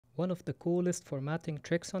one of the coolest formatting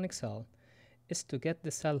tricks on Excel is to get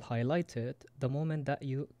the cell highlighted the moment that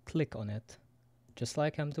you click on it, just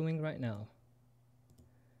like I'm doing right now.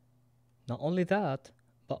 Not only that,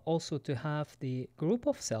 but also to have the group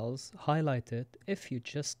of cells highlighted if you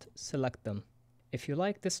just select them. If you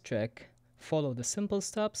like this trick, follow the simple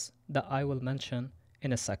steps that I will mention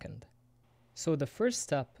in a second. So the first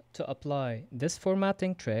step to apply this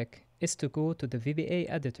formatting trick is to go to the VBA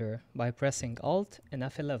editor by pressing Alt and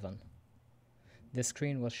F11. The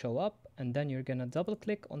screen will show up and then you're gonna double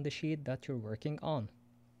click on the sheet that you're working on.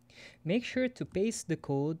 Make sure to paste the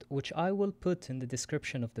code, which I will put in the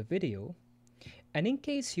description of the video. And in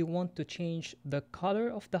case you want to change the color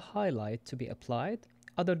of the highlight to be applied,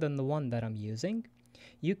 other than the one that I'm using,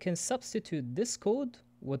 you can substitute this code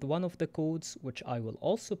with one of the codes which I will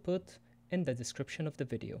also put in the description of the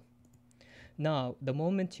video. Now, the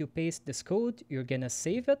moment you paste this code, you're gonna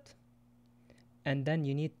save it, and then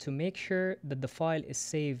you need to make sure that the file is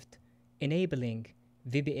saved enabling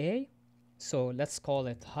VBA. So let's call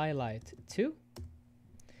it highlight 2,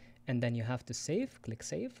 and then you have to save, click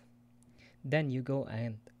save. Then you go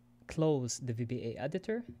and close the VBA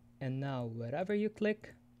editor, and now wherever you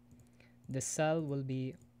click, the cell will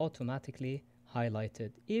be automatically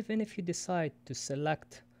highlighted. Even if you decide to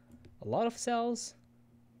select a lot of cells,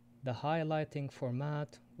 the highlighting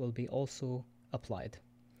format will be also applied.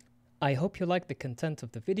 I hope you liked the content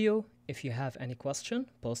of the video. If you have any question,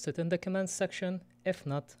 post it in the comments section. If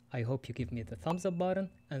not, I hope you give me the thumbs up button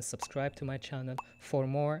and subscribe to my channel for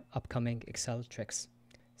more upcoming Excel tricks.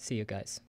 See you guys.